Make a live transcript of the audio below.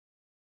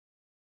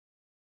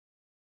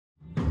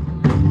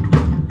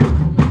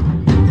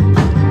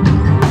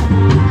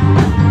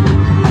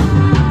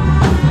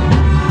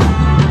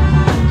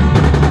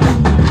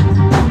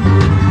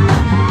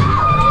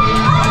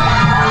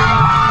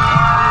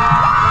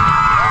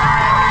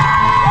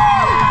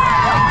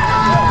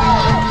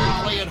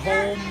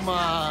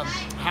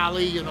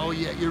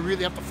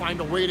find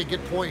a way to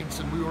get points,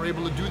 and we were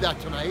able to do that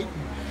tonight.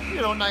 And,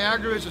 you know,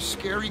 Niagara is a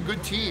scary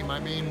good team. I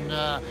mean,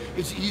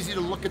 it's easy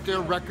to look at their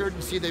record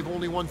and see they've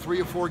only won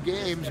 3 or 4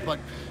 games, but,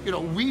 you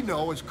know, we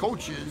know as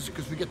coaches,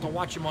 because we get to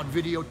watch them on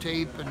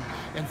videotape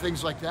and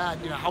things like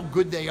that, you know, how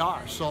good they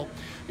are. So,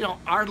 you know,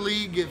 our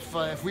league,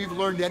 if we've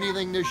learned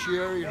anything this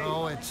year, you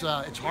know, it's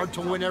hard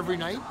to win every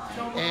night,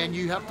 and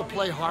you have to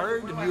play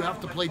hard, and you have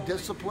to play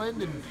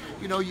disciplined, and,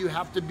 you know, you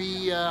have to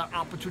be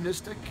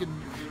opportunistic, and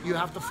you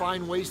have to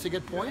find ways to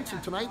get points.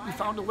 And tonight we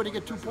found a way to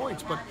get 2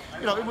 points, but,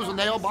 you know, it was a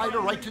nail biter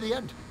right to the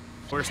end.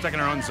 We were stuck in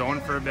our own zone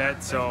for a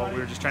bit, so we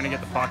were just trying to get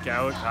the puck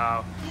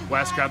out.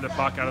 Wes grabbed the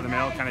puck out of the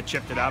middle, kind of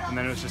chipped it up, and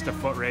then it was just a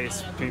foot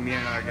race between me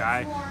and another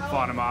guy.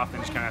 Fought him off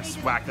and just kind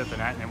of whacked at the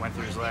net, and it went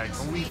through his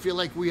legs. We feel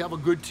like we have a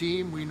good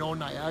team. We know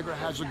Niagara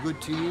has a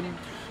good team.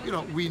 You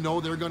know, we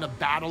know they're going to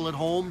battle at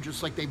home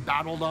just like they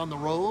battled on the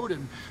road.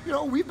 And, you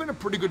know, we've been a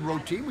pretty good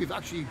road team. We've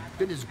actually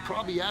been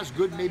probably as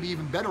good, maybe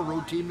even better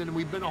road team than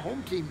we've been a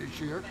home team this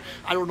year.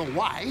 I don't know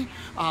why.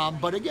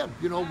 But again,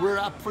 you know, we're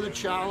up for the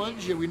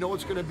challenge, and we know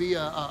it's going to be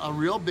a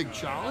real big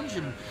challenge.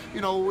 And,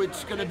 you know,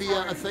 it's going to be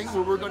a thing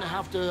where we're going to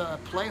have to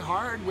play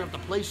hard. We have to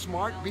play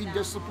smart, be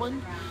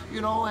disciplined,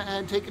 you know,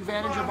 and take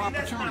advantage of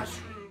opportunities.